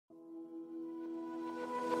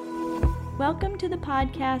Welcome to the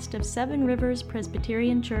podcast of Seven Rivers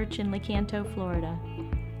Presbyterian Church in Lecanto, Florida.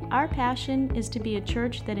 Our passion is to be a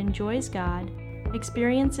church that enjoys God,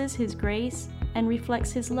 experiences His grace, and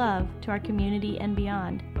reflects His love to our community and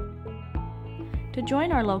beyond. To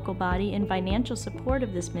join our local body in financial support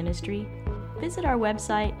of this ministry, visit our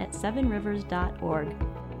website at sevenrivers.org.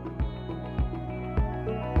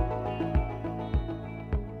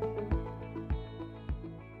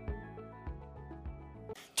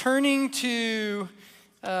 Turning to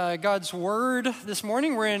God's Word this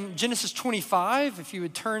morning, we're in Genesis 25, if you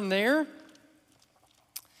would turn there.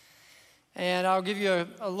 And I'll give you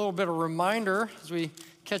a little bit of reminder as we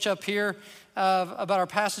catch up here about our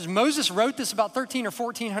passage. Moses wrote this about 13 or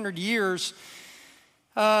 1400 years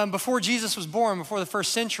before Jesus was born, before the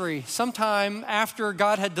first century, sometime after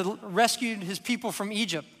God had rescued his people from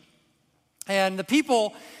Egypt. And the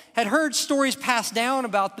people had heard stories passed down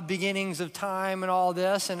about the beginnings of time and all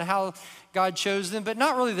this and how God chose them, but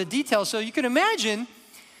not really the details. So you can imagine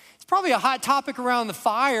it's probably a hot topic around the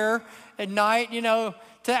fire at night, to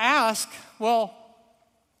ask, well,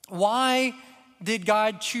 why did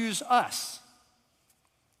God choose us?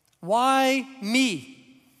 Why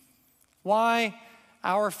me? Why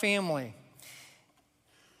our family?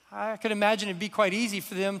 I could imagine it'd be quite easy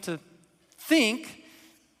for them to think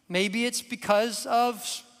maybe it's because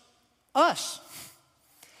of us.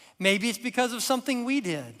 Maybe it's because of something we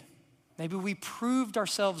did. Maybe we proved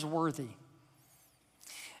ourselves worthy.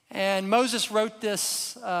 And Moses wrote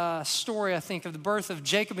this story, I think, of the birth of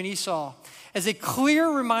Jacob and Esau as a clear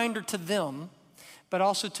reminder to them, but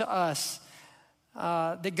also to us,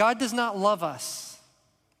 that God does not love us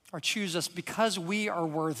or choose us because we are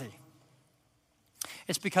worthy.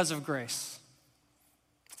 It's because of grace.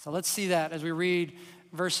 So let's see that as we read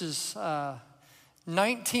verses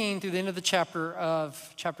 19 through the end of the chapter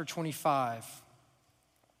of chapter 25.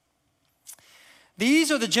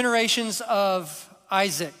 These are the generations of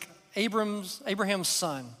Isaac, Abraham's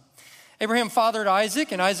son. Abraham fathered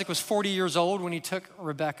Isaac, and Isaac was 40 years old when he took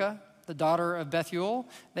Rebekah, the daughter of Bethuel,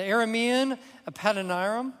 the Aramean of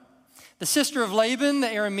Padanaram, the sister of Laban, the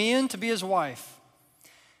Aramean, to be his wife.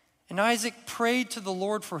 And Isaac prayed to the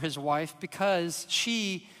Lord for his wife because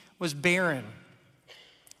she was barren.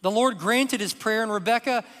 The Lord granted his prayer, and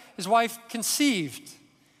Rebekah, his wife, conceived.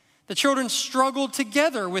 The children struggled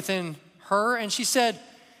together within her, and she said,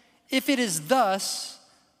 "If it is thus,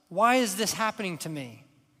 why is this happening to me?"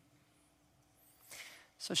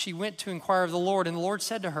 So she went to inquire of the Lord, and the Lord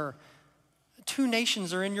said to her, "Two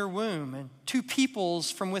nations are in your womb, and two peoples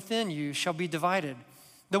from within you shall be divided.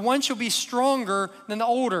 The one shall be stronger than the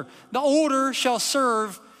older. The older shall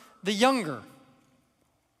serve the younger."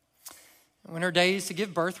 When her days to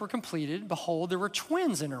give birth were completed, behold, there were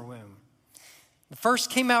twins in her womb. The first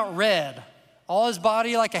came out red, all his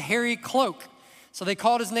body like a hairy cloak. So they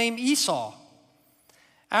called his name Esau.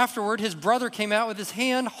 Afterward, his brother came out with his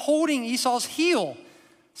hand holding Esau's heel.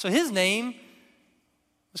 So his name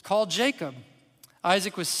was called Jacob.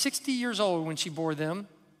 Isaac was 60 years old when she bore them.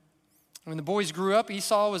 When the boys grew up,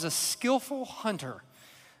 Esau was a skillful hunter,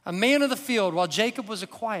 a man of the field, while Jacob was a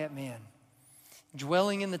quiet man,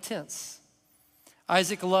 dwelling in the tents.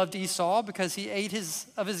 Isaac loved Esau because he ate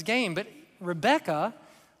of his game, but Rebekah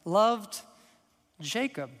loved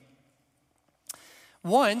Jacob.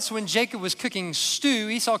 Once, when Jacob was cooking stew,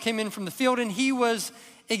 Esau came in from the field and he was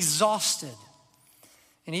exhausted.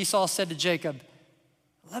 And Esau said to Jacob,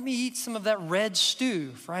 "Let me eat some of that red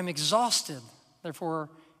stew, for I'm exhausted." Therefore,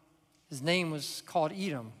 his name was called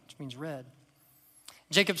Edom, which means red.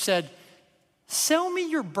 Jacob said, "Sell me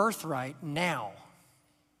your birthright now."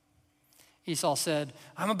 Esau said,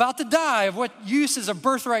 "I'm about to die. Of what use is a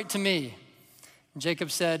birthright to me?" And Jacob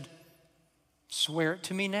said, "Swear it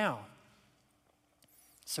to me now."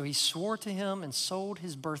 So he swore to him and sold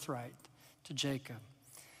his birthright to Jacob.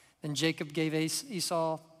 Then Jacob gave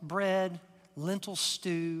Esau bread, lentil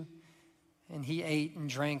stew, and he ate and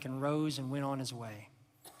drank and rose and went on his way.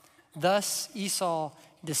 Thus Esau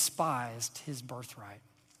despised his birthright.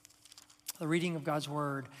 The reading of God's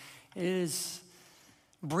word is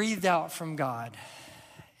breathed out from God,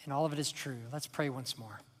 and all of it is true. Let's pray once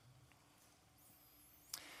more.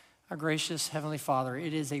 Our gracious Heavenly Father,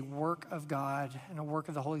 it is a work of God and a work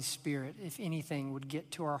of the Holy Spirit, if anything, would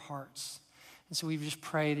get to our hearts. And so we just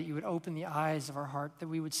pray that you would open the eyes of our heart, that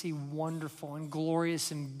we would see wonderful and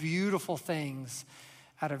glorious and beautiful things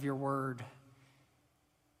out of your word.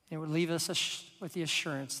 And it would leave us with the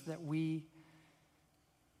assurance that we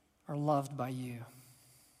are loved by you.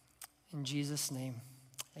 In Jesus' name,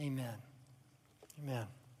 amen. Amen.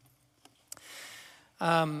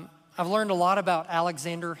 I've learned a lot about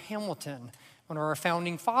Alexander Hamilton. one of our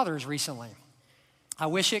founding fathers recently. I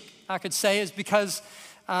wish I could say it's because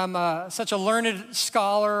I'm such a learned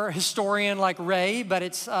scholar, historian like Ray, but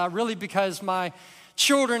it's really because my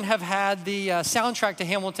children have had the soundtrack to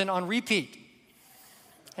Hamilton on repeat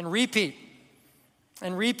and repeat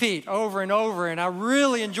and repeat over and over, and I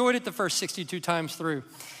really enjoyed it the first 62 times through.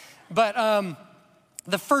 But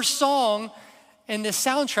the first song in this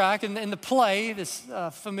soundtrack, in the play, this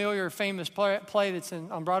familiar, famous play that's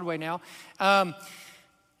on Broadway now,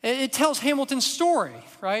 it tells Hamilton's story,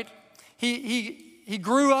 right? He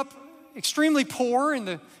grew up extremely poor in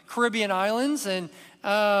the Caribbean islands, and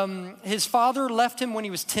his father left him when he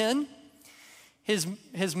was 10.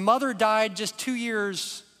 His mother died just 2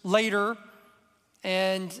 years later,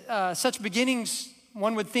 and such beginnings,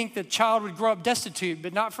 one would think that child would grow up destitute,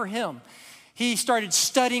 but not for him. He started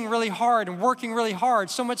studying really hard and working really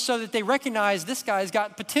hard, so much so that they recognized this guy's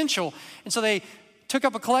got potential. And so they took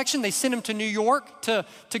up a collection, they sent him to New York to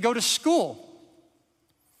go to school.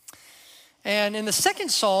 And in the second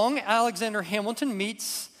song, Alexander Hamilton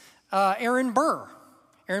meets Aaron Burr.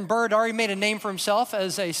 Aaron Burr had already made a name for himself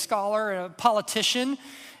as a scholar and a politician.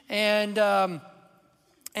 And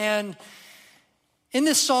in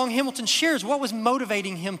this song, Hamilton shares what was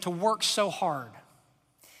motivating him to work so hard.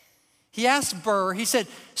 He asked Burr, he said,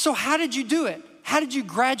 "So how did you do it? How did you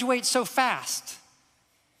graduate so fast?"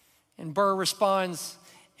 And Burr responds,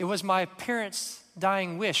 "It was my parents'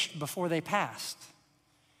 dying wish before they passed."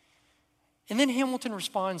 And then Hamilton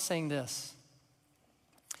responds saying this,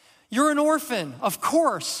 "You're an orphan. Of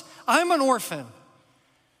course, I'm an orphan.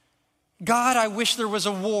 God, I wish there was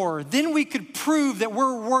a war. Then we could prove that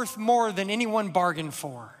we're worth more than anyone bargained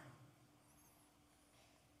for."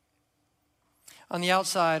 On the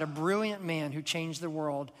outside, a brilliant man who changed the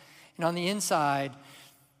world. And on the inside,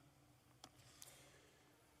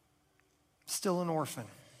 still an orphan.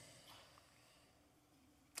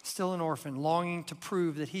 Still an orphan, longing to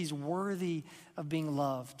prove that he's worthy of being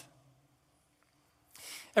loved.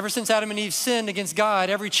 Ever since Adam and Eve sinned against God,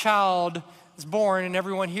 every child is born, and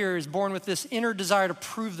everyone here is born with this inner desire to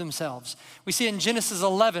prove themselves. We see it in Genesis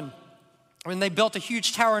 11, when they built a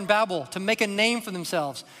huge tower in Babel to make a name for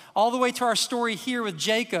themselves, all the way to our story here with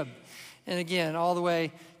Jacob, and again, all the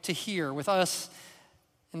way to here with us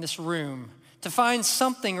in this room, to find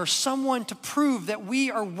something or someone to prove that we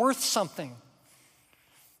are worth something,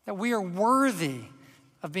 that we are worthy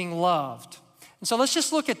of being loved. And so let's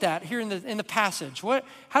just look at that here in the passage.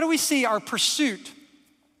 How do we see our pursuit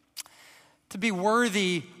to be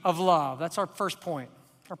worthy of love? That's our first point,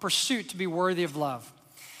 our pursuit to be worthy of love.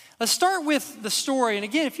 Let's start with the story. And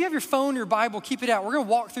again, if you have your phone or your Bible, keep it out. We're going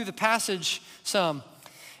to walk through the passage some.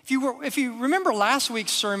 If you remember last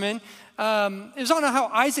week's sermon, it was on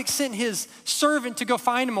how Isaac sent his servant to go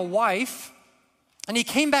find him a wife. And he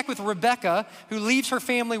came back with Rebekah, who leaves her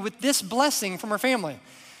family with this blessing from her family.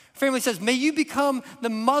 Her family says, "May you become the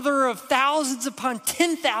mother of thousands upon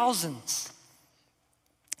 10,000s.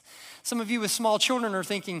 Some of you with small children are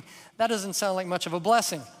thinking, that doesn't sound like much of a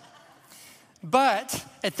blessing. But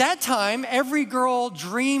at that time, every girl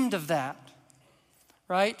dreamed of that,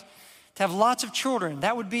 right? To have lots of children.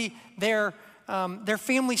 That would be their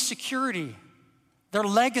family security, their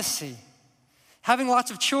legacy. Having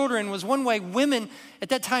lots of children was one way women at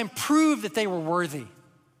that time proved that they were worthy,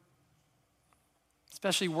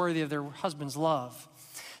 especially worthy of their husband's love.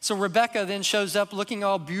 So Rebekah then shows up looking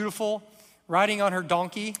all beautiful, riding on her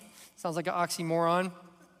donkey. Sounds like an oxymoron.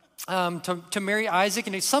 To marry Isaac.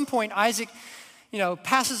 And at some point, Isaac,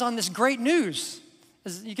 passes on this great news.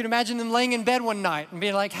 As you can imagine them laying in bed one night and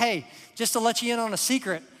being like, "Hey, just to let you in on a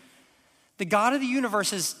secret, the God of the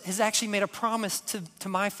universe has actually made a promise to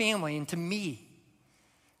my family and to me.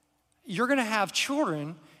 You're going to have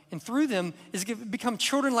children, and through them is going to become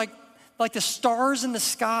children like the stars in the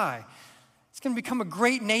sky. It's going to become a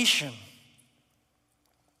great nation.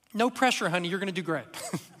 No pressure, honey. You're going to do great."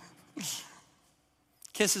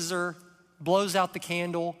 Kisses her, blows out the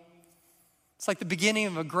candle. It's like the beginning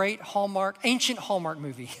of a great ancient Hallmark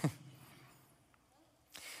movie.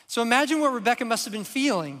 So imagine what Rebekah must have been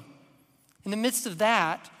feeling in the midst of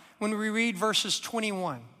that when we read verses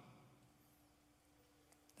 21.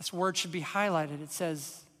 This word should be highlighted. It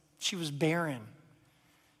says she was barren.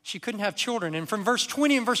 She couldn't have children. And from verse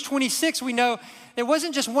 20 and verse 26, we know it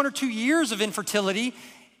wasn't just 1 or 2 years of infertility.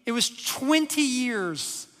 It was 20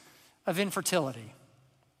 years of infertility.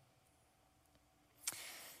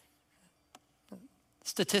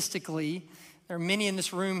 Statistically, there are many in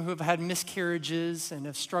this room who have had miscarriages and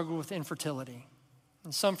have struggled with infertility.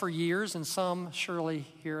 And some for years, and some surely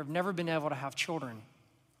here have never been able to have children.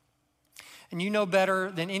 And you know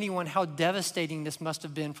better than anyone how devastating this must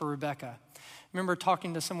have been for Rebekah. I remember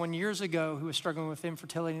talking to someone years ago who was struggling with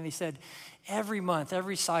infertility, and they said, every month,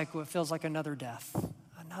 every cycle, it feels like another death,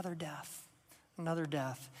 another death, another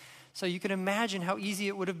death. So you can imagine how easy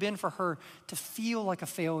it would have been for her to feel like a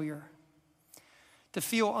failure, to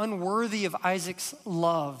feel unworthy of Isaac's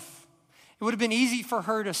love. It would have been easy for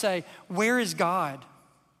her to say, where is God?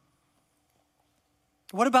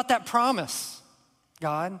 What about that promise,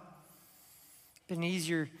 God? It's been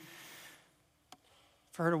easier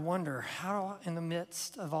for her to wonder, how in the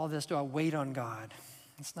midst of all this do I wait on God?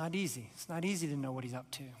 It's not easy. It's not easy to know what he's up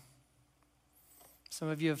to. Some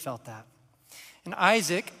of you have felt that. And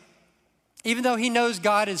Isaac, even though he knows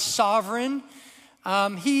God is sovereign,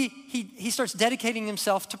 he starts dedicating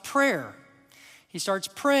himself to prayer. He starts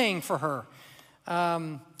praying for her.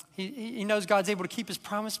 He knows God's able to keep his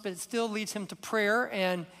promise, but it still leads him to prayer.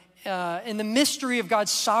 And in the mystery of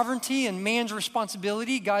God's sovereignty and man's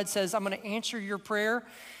responsibility, God says, I'm going to answer your prayer.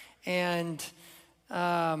 And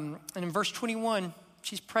in verse 21,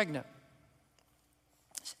 she's pregnant.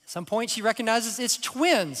 At some point, she recognizes it's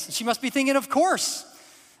twins. She must be thinking, of course.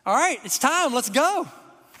 All right, it's time. Let's go.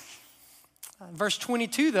 Verse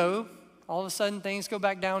 22, though, all of a sudden, things go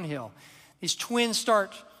back downhill. These twins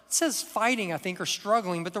start, it says fighting, I think, or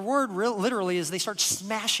struggling, but the word literally is they start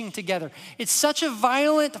smashing together. It's such a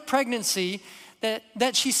violent pregnancy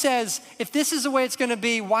that she says, if this is the way it's going to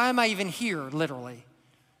be, why am I even here, literally?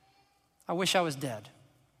 I wish I was dead.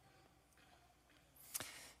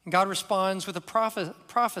 And God responds with a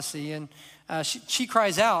prophecy, and she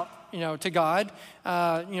cries out, to God,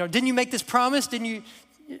 didn't you make this promise?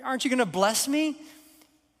 Aren't you going to bless me?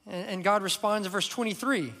 And God responds in verse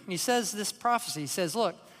 23, and he says this prophecy. He says,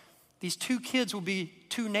 look, these two kids will be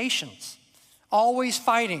two nations, always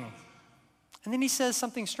fighting. And then he says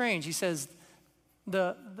something strange. He says,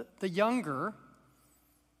 the younger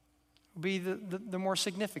will be the more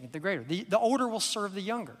significant, the greater. The older will serve the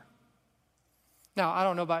younger. Now, I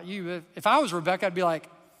don't know about you. If I was Rebekah, I'd be like,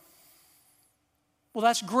 well,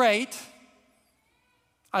 that's great.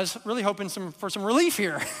 I was really hoping for some relief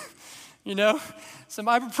here. Some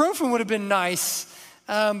ibuprofen would have been nice.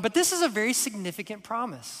 But this is a very significant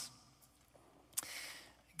promise.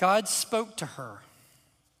 God spoke to her,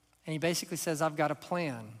 and he basically says, I've got a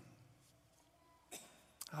plan.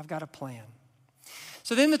 I've got a plan.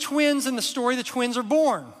 So then the twins in the story, the twins are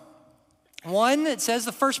born. One, it says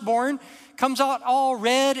the firstborn comes out all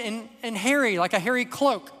red and hairy, like a hairy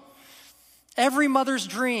cloak. Every mother's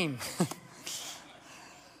dream.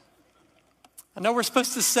 I know we're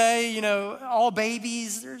supposed to say, all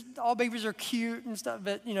babies are cute and stuff,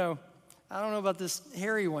 but, I don't know about this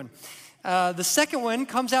hairy one. The second one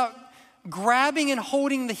comes out grabbing and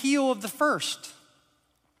holding the heel of the first.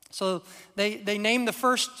 So they name the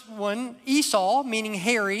first one Esau, meaning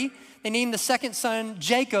hairy. They name the second son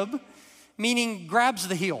Jacob, meaning grabs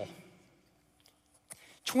the heel.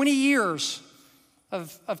 20 years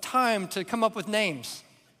of time to come up with names.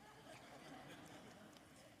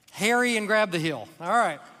 Hairy and grab the heel. All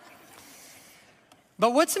right.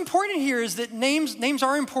 But what's important here is that names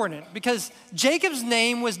are important because Jacob's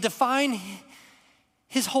name was defined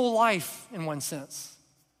his whole life in one sense.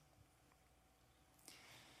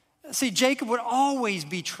 See, Jacob would always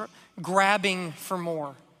be grabbing for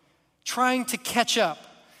more, trying to catch up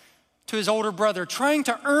to his older brother, trying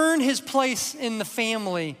to earn his place in the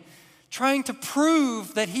family, trying to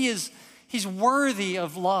prove that he's worthy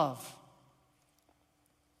of love.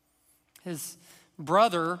 His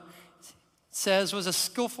brother says was a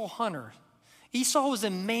skillful hunter. Esau was a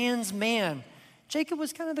man's man. Jacob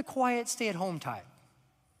was kind of the quiet, stay-at-home type.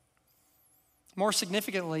 More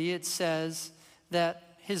significantly, it says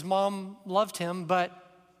that his mom loved him, but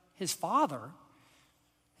his father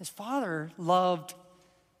loved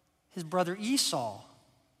his brother Esau.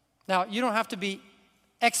 Now, you don't have to be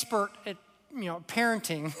expert at,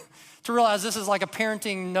 parenting to realize this is like a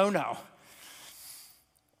parenting no-no.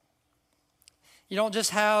 You don't just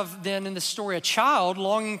have then in the story a child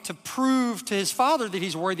longing to prove to his father that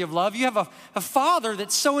he's worthy of love. You have a father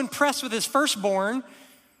that's so impressed with his firstborn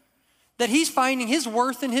that he's finding his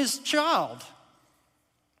worth in his child.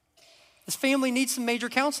 This family needs some major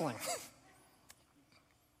counseling.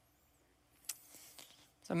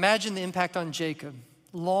 So imagine the impact on Jacob,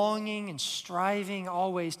 longing and striving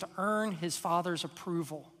always to earn his father's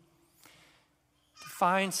approval, to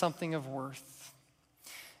find something of worth.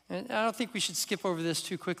 And I don't think we should skip over this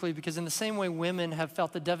too quickly because in the same way women have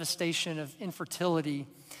felt the devastation of infertility,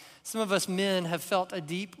 some of us men have felt a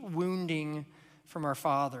deep wounding from our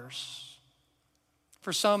fathers.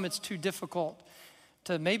 For some, it's too difficult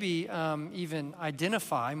to maybe even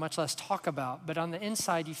identify, much less talk about. But on the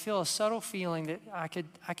inside, you feel a subtle feeling that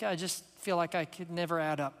I just feel like I could never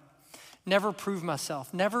add up, never prove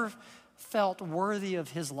myself, never felt worthy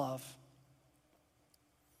of his love.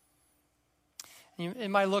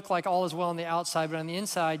 It might look like all is well on the outside, but on the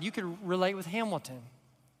inside, you could relate with Hamilton,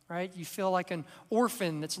 right? You feel like an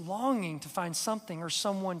orphan that's longing to find something or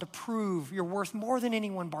someone to prove you're worth more than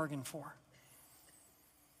anyone bargained for.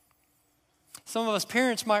 Some of us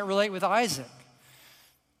parents might relate with Isaac,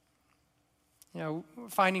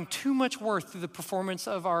 finding too much worth through the performance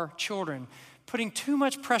of our children, putting too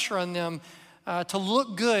much pressure on them to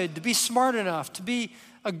look good, to be smart enough, to be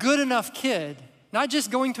a good enough kid. Not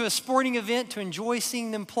just going to a sporting event to enjoy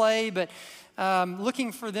seeing them play, but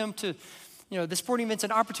looking for them to, the sporting event's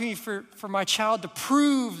an opportunity for my child to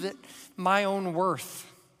prove that my own worth.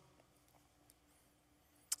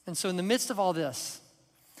 And so in the midst of all this,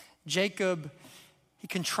 Jacob, he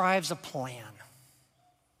contrives a plan.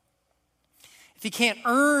 If he can't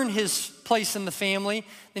earn his place in the family,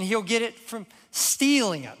 then he'll get it from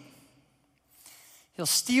stealing it. He'll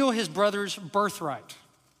steal his brother's birthright.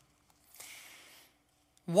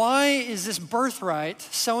 Why is this birthright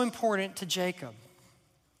so important to Jacob?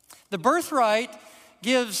 The birthright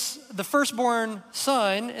gives the firstborn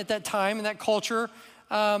son at that time, in that culture,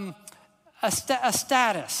 a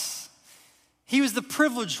status. He was the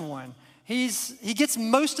privileged one. He gets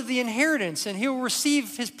most of the inheritance, and he'll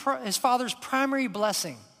receive his father's primary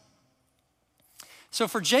blessing. So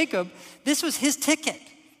for Jacob, this was his ticket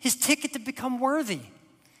to become worthy,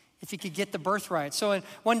 if he could get the birthright. So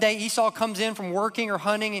one day Esau comes in from working or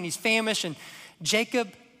hunting, and he's famished, and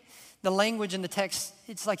Jacob, the language in the text,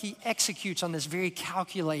 it's like he executes on this very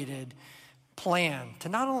calculated plan to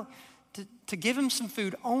not only to give him some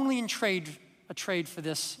food only in trade for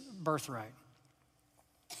this birthright.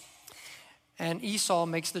 And Esau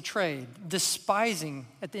makes the trade, despising,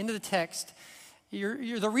 at the end of the text,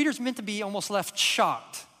 the reader's meant to be almost left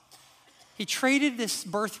shocked. He traded this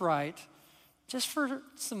birthright just for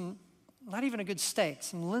some, not even a good steak,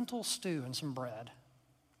 some lentil stew and some bread.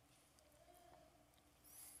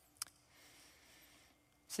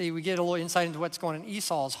 See, we get a little insight into what's going on in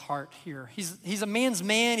Esau's heart here. He's a man's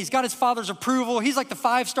man. He's got his father's approval. He's like the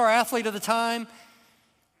 5-star athlete of the time.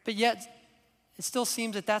 But yet, it still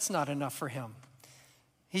seems that that's not enough for him.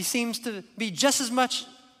 He seems to be just as much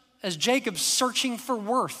as Jacob searching for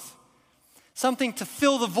worth, something to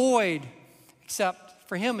fill the void, except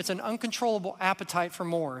for him, it's an uncontrollable appetite for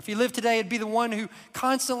more. If he lived today, it'd be the one who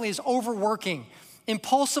constantly is overworking,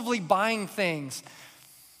 impulsively buying things,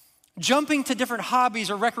 jumping to different hobbies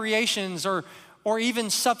or recreations or even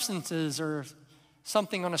substances or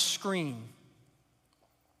something on a screen.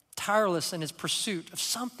 Tireless in his pursuit of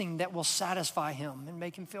something that will satisfy him and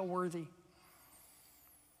make him feel worthy.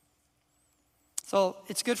 So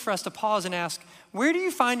it's good for us to pause and ask, where do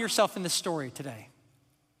you find yourself in this story today?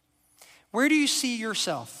 Where do you see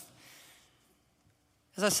yourself?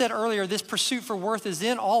 As I said earlier, this pursuit for worth is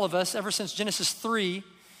in all of us ever since Genesis 3,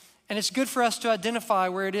 and it's good for us to identify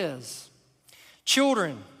where it is.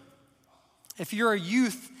 Children, if you're a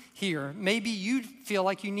youth here, maybe you feel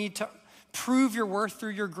like you need to prove your worth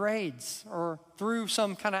through your grades or through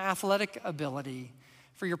some kind of athletic ability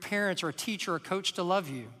for your parents or a teacher or coach to love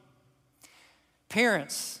you.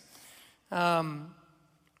 Parents,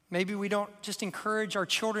 maybe we don't just encourage our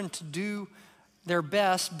children to do their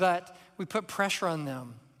best, but we put pressure on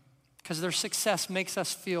them because their success makes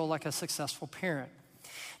us feel like a successful parent.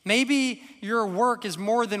 Maybe your work is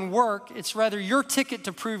more than work. It's rather your ticket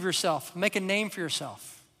to prove yourself, make a name for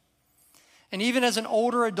yourself. And even as an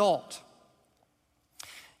older adult,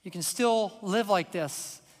 you can still live like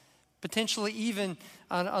this, potentially even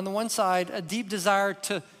on the one side, a deep desire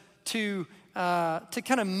to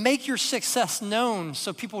kind of make your success known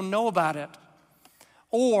so people know about it.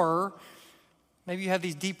 Or maybe you have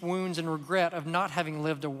these deep wounds and regret of not having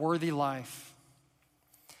lived a worthy life.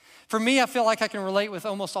 For me, I feel like I can relate with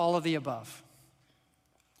almost all of the above.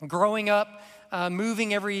 Growing up,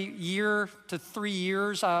 moving every year to 3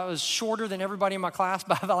 years, I was shorter than everybody in my class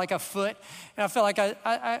by about like a foot. And I felt like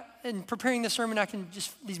I in preparing this sermon, I can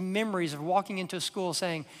just, these memories of walking into a school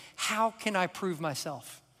saying, how can I prove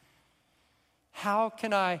myself? How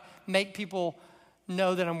can I make people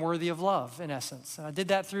know that I'm worthy of love, in essence? And I did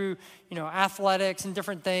that through, athletics and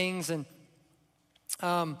different things. And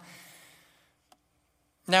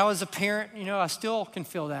now as a parent, I still can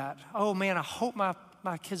feel that. Oh man, I hope my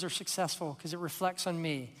kids are successful because it reflects on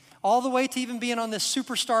me. All the way to even being on this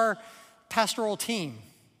superstar pastoral team,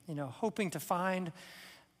 hoping to find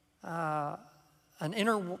an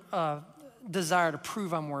inner desire to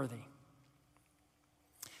prove I'm worthy.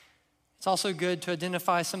 It's also good to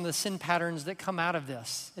identify some of the sin patterns that come out of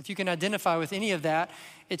this. If you can identify with any of that,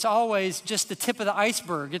 it's always just the tip of the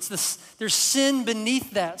iceberg. There's sin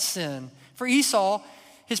beneath that sin. For Esau,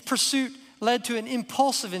 his pursuit led to an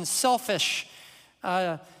impulsive and selfish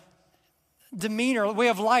demeanor, way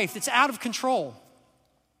of life that's out of control.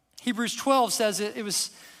 Hebrews 12 says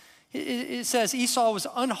it says Esau was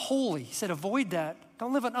unholy. He said, avoid that.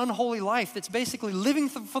 Don't live an unholy life that's basically living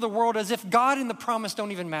for the world as if God and the promise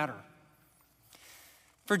don't even matter.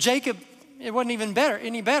 For Jacob, it wasn't even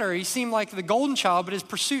any better. He seemed like the golden child, but his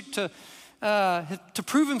pursuit to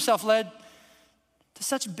prove himself led to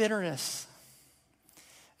such bitterness,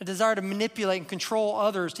 a desire to manipulate and control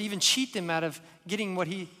others, to even cheat them out of getting what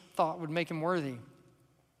he thought would make him worthy.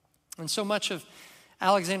 And so much of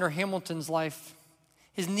Alexander Hamilton's life,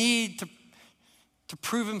 his need to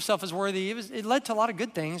prove himself as worthy, it led to a lot of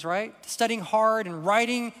good things, right? Studying hard and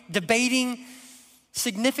writing, debating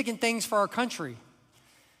significant things for our country.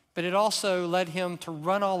 But it also led him to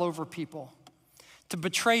run all over people, to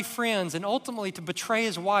betray friends, and ultimately to betray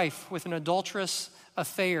his wife with an adulterous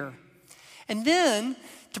affair. And then,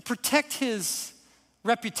 to protect his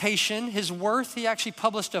reputation, his worth, he actually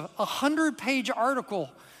published a 100-page article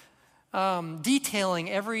detailing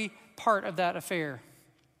every part of that affair.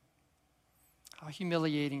 How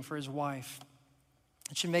humiliating for his wife.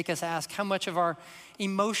 It should make us ask how much of our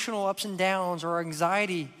emotional ups and downs, or our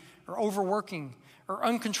anxiety, or overworking, or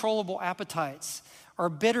uncontrollable appetites, or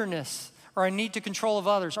bitterness, or our need to control of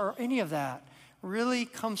others, or any of that really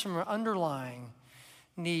comes from an underlying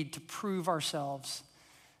need to prove ourselves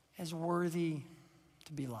as worthy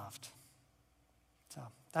to be loved. So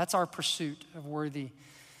that's our pursuit of worthy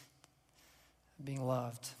of being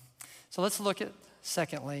loved. So let's look at,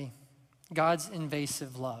 secondly, God's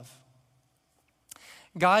invasive love.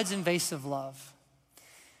 God's invasive love.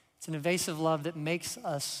 It's an invasive love that makes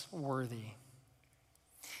us worthy.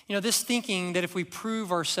 You know, this thinking that if we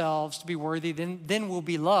prove ourselves to be worthy, then we'll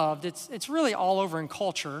be loved, it's really all over in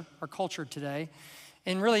culture, our culture today,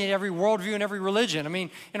 and really in every worldview and every religion. I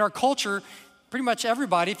mean, in our culture, pretty much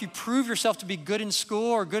everybody, if you prove yourself to be good in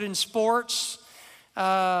school or good in sports,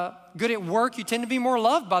 good at work, you tend to be more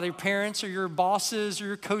loved by your parents or your bosses or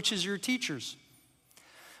your coaches or your teachers.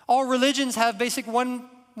 All religions have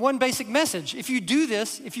one basic message. If you do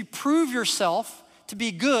this, if you prove yourself to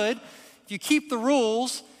be good, if you keep the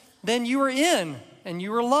rules, then you are in and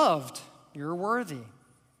you are loved. You're worthy.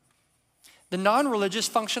 The non-religious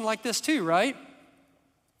function like this too, right?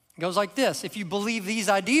 It goes like this. If you believe these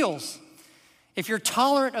ideals, if you're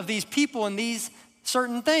tolerant of these people and these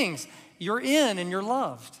certain things, you're in and you're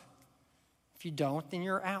loved. If you don't, then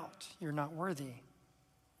you're out. You're not worthy.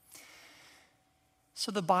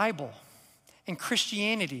 So the Bible and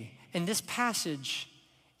Christianity in this passage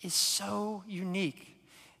is so unique.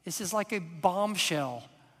 This is like a bombshell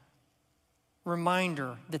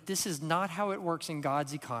reminder that this is not how it works in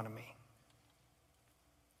God's economy.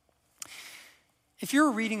 If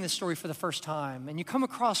you're reading this story for the first time and you come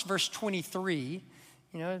across verse 23,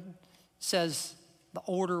 it says the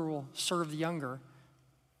older will serve the younger.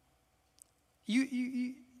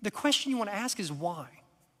 The question you want to ask is why?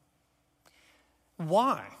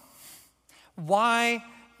 Why? Why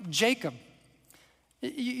Jacob?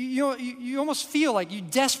 You almost feel like you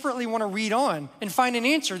desperately want to read on and find an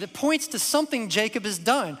answer that points to something Jacob has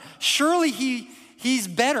done. Surely he's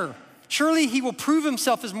better. Surely he will prove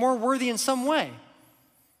himself as more worthy in some way.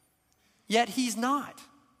 Yet he's not.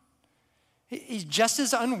 He's just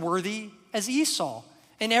as unworthy as Esau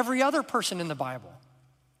and every other person in the Bible.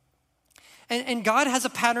 And God has a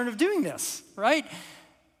pattern of doing this, right?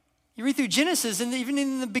 You read through Genesis, and even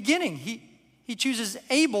in the beginning, he chooses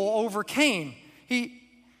Abel over Cain. He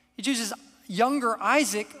chooses younger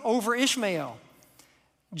Isaac over Ishmael.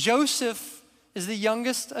 Joseph is the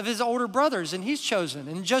youngest of his older brothers, and he's chosen.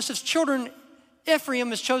 And Joseph's children,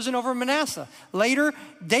 Ephraim, is chosen over Manasseh. Later,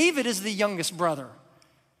 David is the youngest brother.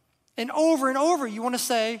 And over, you want to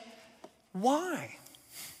say, why?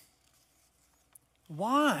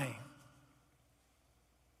 Why?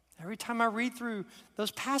 Every time I read through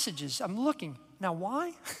those passages, I'm looking, now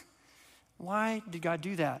why? Why did God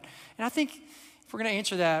do that? And I think if we're going to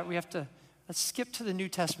answer that, let's skip to the New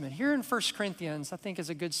Testament. Here in 1 Corinthians, I think is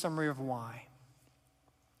a good summary of why.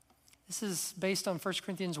 This is based on 1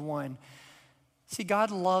 Corinthians 1. See,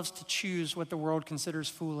 God loves to choose what the world considers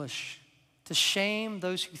foolish, to shame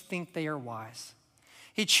those who think they are wise.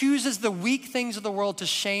 He chooses the weak things of the world to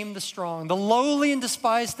shame the strong, the lowly and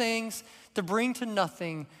despised things to bring to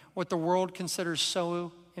nothing what the world considers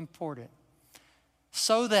so important,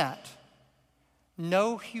 so that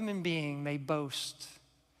no human being may boast.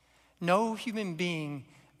 No human being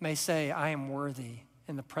may say, I am worthy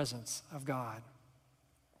in the presence of God.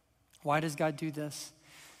 Why does God do this?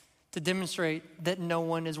 To demonstrate that no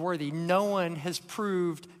one is worthy. No one has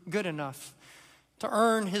proved good enough to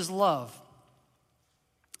earn his love.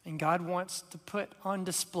 And God wants to put on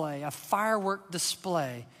display, a firework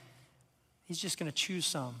display. He's just going to choose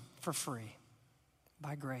some for free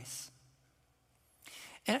by grace.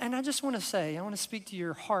 And I just want to say, I want to speak to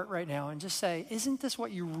your heart right now and just say, isn't this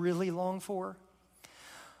what you really long for?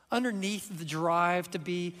 Underneath the drive to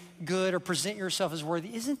be good or present yourself as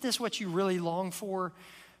worthy, isn't this what you really long for?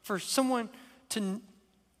 For someone to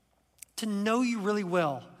know you really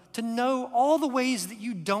well, to know all the ways that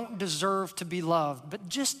you don't deserve to be loved, but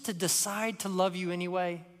just to decide to love you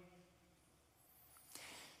anyway.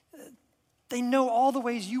 They know all the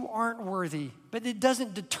ways you aren't worthy, but it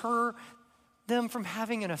doesn't deter them from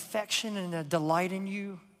having an affection and a delight in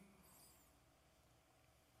you.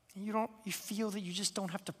 You feel that you just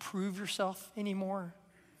don't have to prove yourself anymore.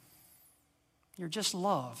 You're just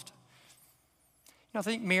loved. You know, I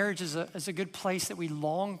think marriage is a good place that we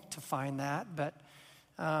long to find that, but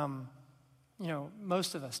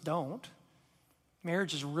most of us don't.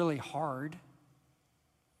 Marriage is really hard.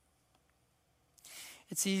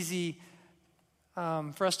 It's easy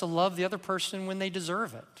for us to love the other person when they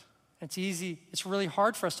deserve it. It's really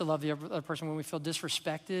hard for us to love the other person when we feel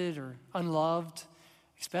disrespected or unloved,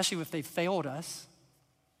 especially if they failed us.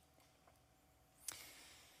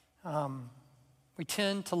 We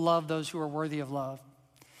tend to love those who are worthy of love.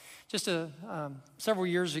 Just several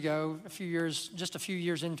years ago, just a few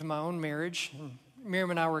years into my own marriage, and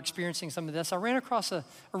Miriam and I were experiencing some of this, I ran across a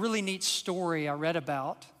really neat story I read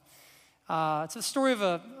about. It's a story of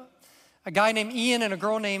a guy named Ian and a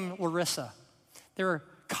girl named Larissa. They were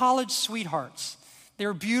college sweethearts. They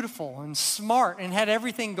were beautiful and smart and had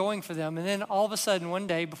everything going for them. And then all of a sudden, one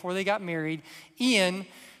day before they got married, Ian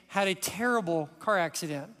had a terrible car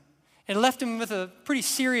accident. It left him with a pretty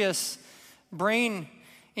serious brain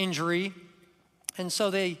injury. And so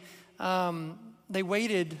they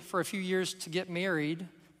waited for a few years to get married.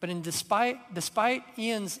 But despite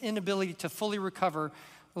Ian's inability to fully recover,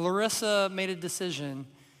 Larissa made a decision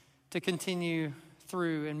to continue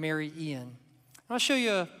through and marry Ian. I'll show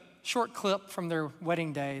you a short clip from their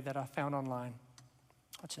wedding day that I found online.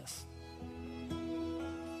 Watch this.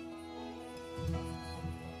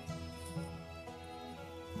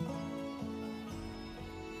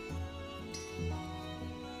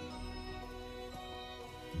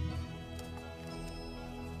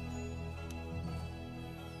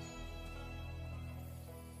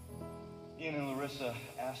 Ian and Larissa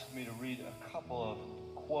asked me to read a couple of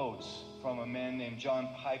quotes from a man named John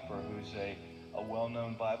Piper, who's a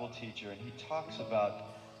well-known Bible teacher, and he talks about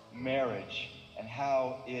marriage and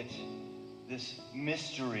how this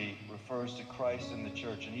mystery refers to Christ and the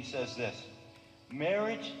church. And he says this: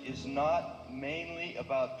 marriage is not mainly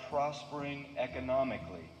about prospering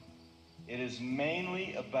economically. It is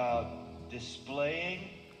mainly about displaying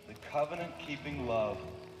the covenant-keeping love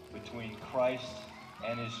between Christ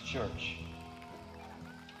and his church.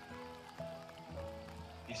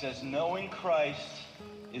 He says, knowing Christ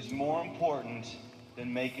is more important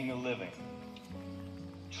than making a living.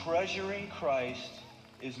 Treasuring Christ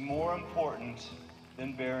is more important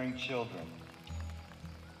than bearing children.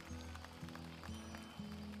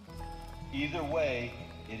 Either way,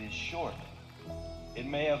 it is short. It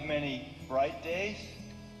may have many bright days,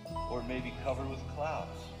 or it may be covered with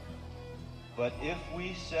clouds. But if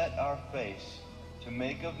we set our face to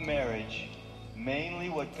make of marriage mainly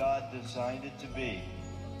what God designed it to be,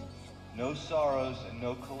 no sorrows and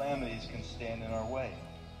no calamities can stand in our way.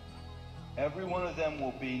 Every one of them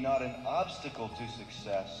will be not an obstacle to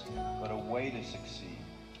success, but a way to succeed.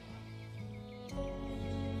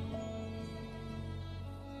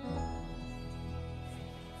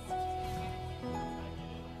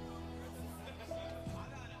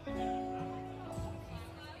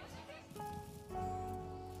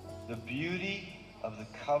 The beauty of the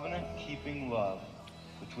covenant-keeping love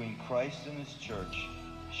between Christ and his church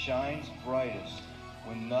shines brightest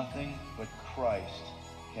when nothing but Christ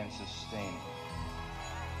can sustain it.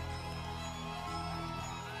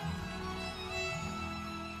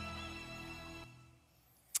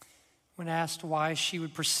 When asked why she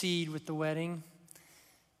would proceed with the wedding,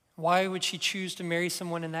 why would she choose to marry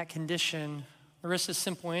someone in that condition, Larissa's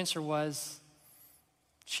simple answer was,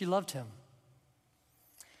 she loved him.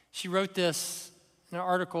 She wrote this in an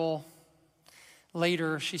article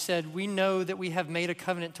later. She said, we know that we have made a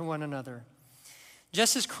covenant to one another,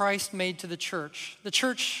 just as Christ made to the church. The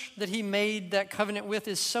church that he made that covenant with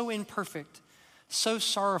is so imperfect, so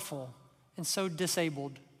sorrowful, and so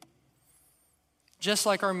disabled. Just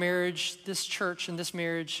like our marriage, this church and this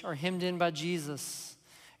marriage are hemmed in by Jesus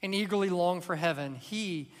and eagerly long for heaven.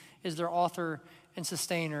 He is their author and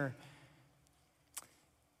sustainer.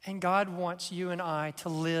 And God wants you and I to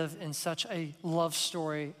live in such a love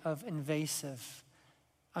story of invasive,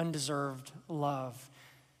 undeserved love.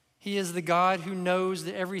 He is the God who knows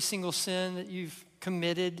that every single sin that you've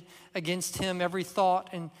committed against him, every thought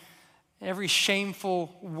and every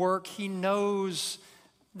shameful work, he knows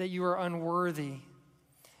that you are unworthy.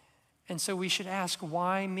 And so we should ask,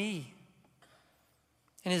 why me?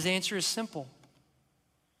 And his answer is simple.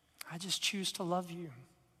 I just choose to love you.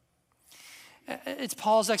 It's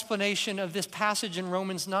Paul's explanation of this passage in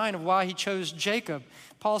Romans 9 of why he chose Jacob.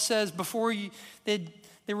 Paul says before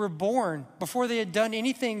they were born, before they had done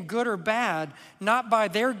anything good or bad, not by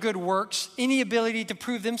their good works, any ability to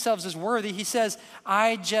prove themselves as worthy, he says,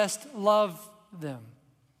 I just love them.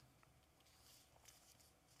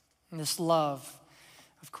 And this love,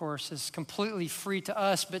 of course, is completely free to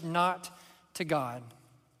us, but not to God,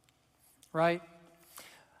 right?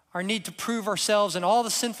 Our need to prove ourselves and all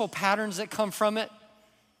the sinful patterns that come from it,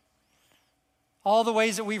 all the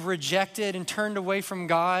ways that we've rejected and turned away from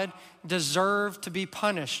God deserve to be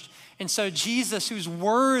punished. And so Jesus, who's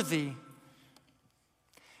worthy,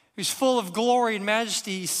 who's full of glory and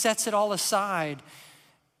majesty, he sets it all aside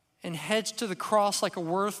and heads to the cross like a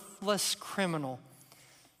worthless criminal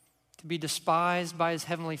to be despised by his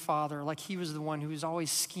heavenly Father, like he was the one who was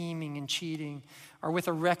always scheming and cheating or with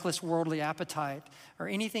a reckless worldly appetite or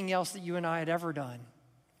anything else that you and I had ever done.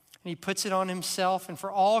 And he puts it on himself. And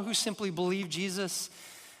for all who simply believe Jesus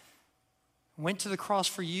went to the cross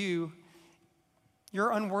for you,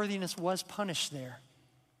 your unworthiness was punished there.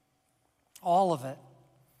 All of it.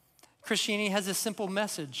 Christianity has a simple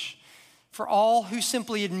message. For all who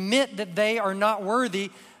simply admit that they are not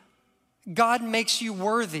worthy, God makes you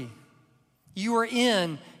worthy. You are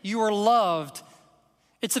in, you are loved.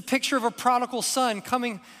 It's a picture of a prodigal son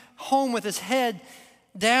coming home with his head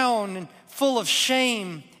down and full of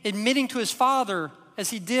shame, admitting to his father, as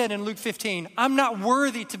he did in Luke 15, I'm not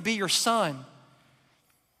worthy to be your son.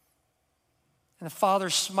 And the father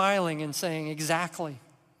smiling and saying, exactly,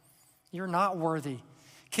 you're not worthy.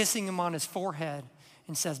 Kissing him on his forehead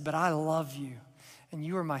and says, but I love you and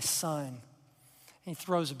you are my son. And he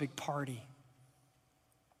throws a big party.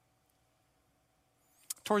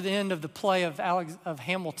 Toward the end of the play of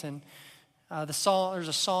Hamilton, there's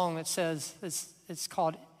a song that says, it's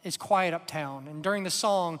called It's Quiet Uptown. And during the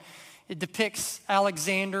song, it depicts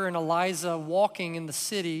Alexander and Eliza walking in the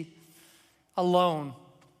city alone,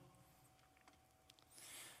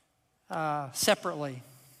 separately.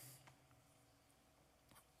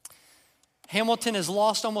 Hamilton has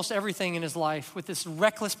lost almost everything in his life with this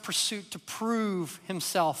reckless pursuit to prove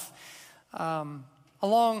himself,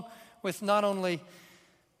 along with not only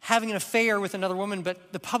having an affair with another woman,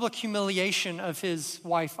 but the public humiliation of his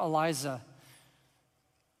wife, Eliza.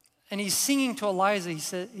 And he's singing to Eliza,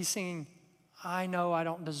 he's singing, I know I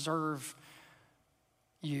don't deserve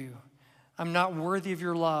you. I'm not worthy of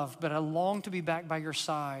your love, but I long to be back by your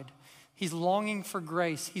side. He's longing for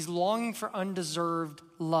grace. He's longing for undeserved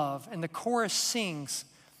love. And the chorus sings,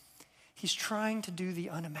 he's trying to do the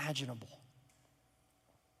unimaginable.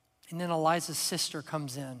 And then Eliza's sister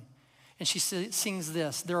comes in. And she sings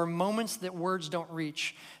this, there are moments that words don't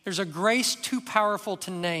reach. There's a grace too powerful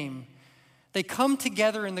to name. They come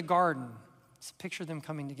together in the garden. Let's picture them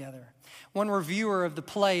coming together. One reviewer of the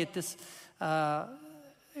play at this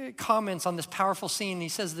comments on this powerful scene. He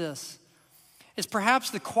says this, it's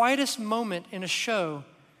perhaps the quietest moment in a show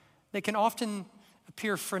that can often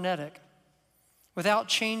appear frenetic. Without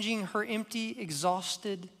changing her empty,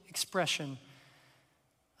 exhausted expression,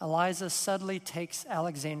 Eliza subtly takes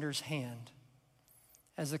Alexander's hand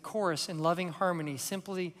as the chorus in loving harmony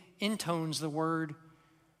simply intones the word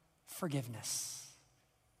forgiveness.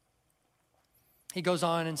 He goes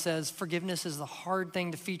on and says, forgiveness is the hard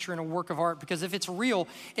thing to feature in a work of art because if it's real,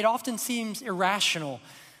 it often seems irrational,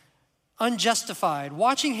 unjustified.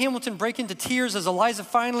 Watching Hamilton break into tears as Eliza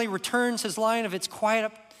finally returns his line of it's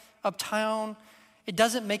quiet uptown, it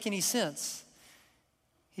doesn't make any sense.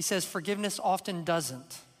 He says forgiveness often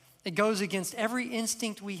doesn't. It goes against every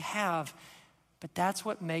instinct we have, but that's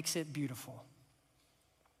what makes it beautiful.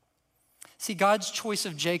 See, God's choice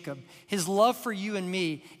of Jacob, his love for you and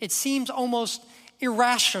me, it seems almost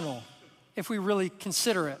irrational if we really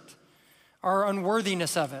consider it, our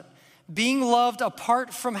unworthiness of it. Being loved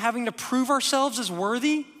apart from having to prove ourselves as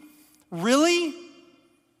worthy? Really?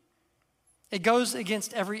 It goes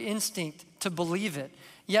against every instinct to believe it.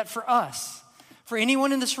 Yet for us, for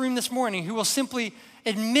anyone in this room this morning who will simply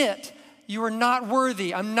admit, you are not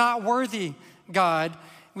worthy, I'm not worthy, God,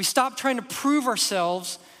 we stop trying to prove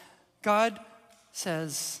ourselves, God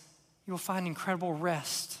says, you will find incredible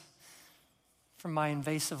rest from my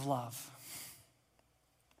invasive love.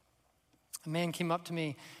 A man came up to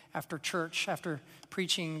me after church, after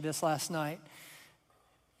preaching this last night,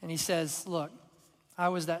 and he says, look, I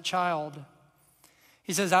was that child.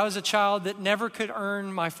 He says, I was a child that never could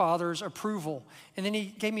earn my father's approval. And then he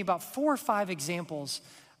gave me about 4 or 5 examples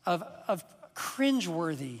of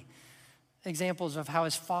cringeworthy examples of how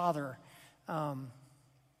his father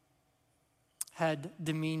had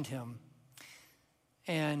demeaned him.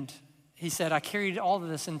 And he said, I carried all of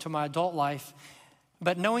this into my adult life,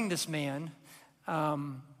 but knowing this man,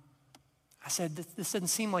 I said, this doesn't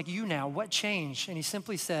seem like you now. What changed? And he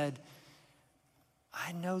simply said,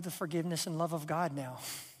 I know the forgiveness and love of God now.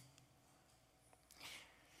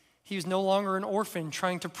 He was no longer an orphan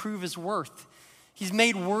trying to prove his worth. He's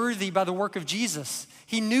made worthy by the work of Jesus.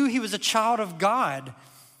 He knew he was a child of God.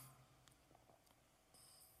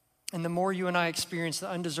 And the more you and I experience the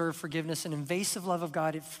undeserved forgiveness and invasive love of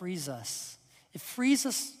God, it frees us. It frees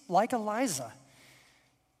us like Eliza.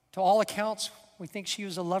 To all accounts, we think she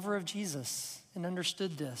was a lover of Jesus and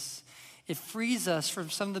understood this. It frees us from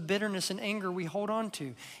some of the bitterness and anger we hold on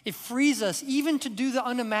to. It frees us even to do the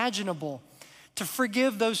unimaginable, to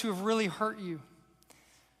forgive those who have really hurt you.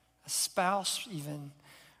 A spouse even,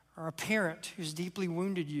 or a parent who's deeply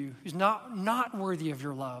wounded you, who's not worthy of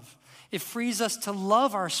your love. It frees us to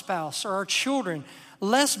love our spouse or our children,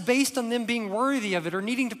 less based on them being worthy of it or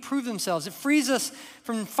needing to prove themselves. It frees us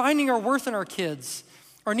from finding our worth in our kids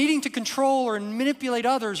or needing to control or manipulate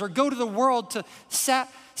others or go to the world to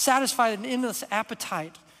satisfy an endless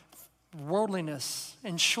appetite, worldliness.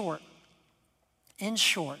 In short,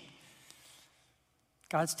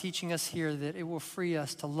 God's teaching us here that it will free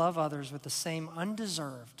us to love others with the same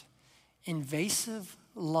undeserved, invasive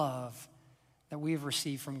love that we have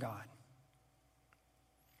received from God.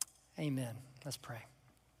 Amen. Let's pray.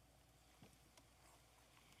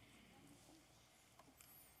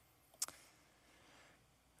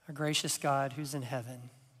 Our gracious God who's in heaven,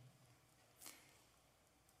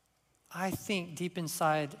 I think deep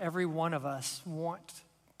inside every one of us want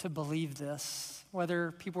to believe this,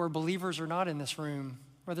 whether people are believers or not in this room,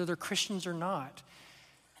 whether they're Christians or not.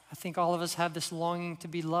 I think all of us have this longing to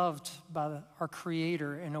be loved by our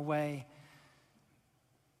Creator in a way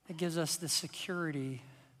that gives us the security,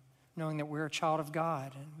 knowing that we're a child of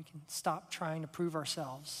God and we can stop trying to prove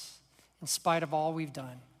ourselves in spite of all we've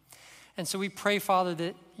done. And so we pray, Father,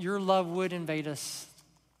 that your love would invade us.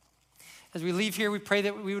 As we leave here, we pray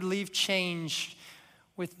that we would leave changed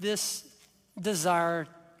with this desire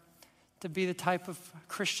to be the type of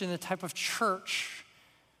Christian, the type of church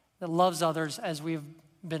that loves others as we have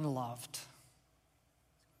been loved.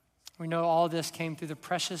 We know all this came through the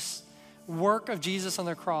precious work of Jesus on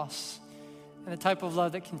the cross and the type of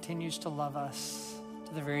love that continues to love us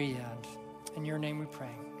to the very end. In your name we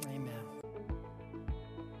pray. Amen.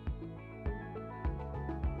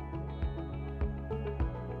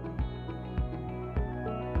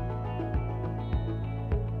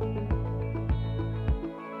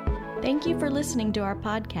 Thank you for listening to our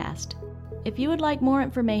podcast. If you would like more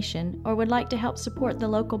information or would like to help support the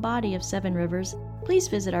local body of Seven Rivers, please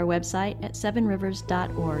visit our website at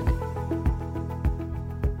sevenrivers.org.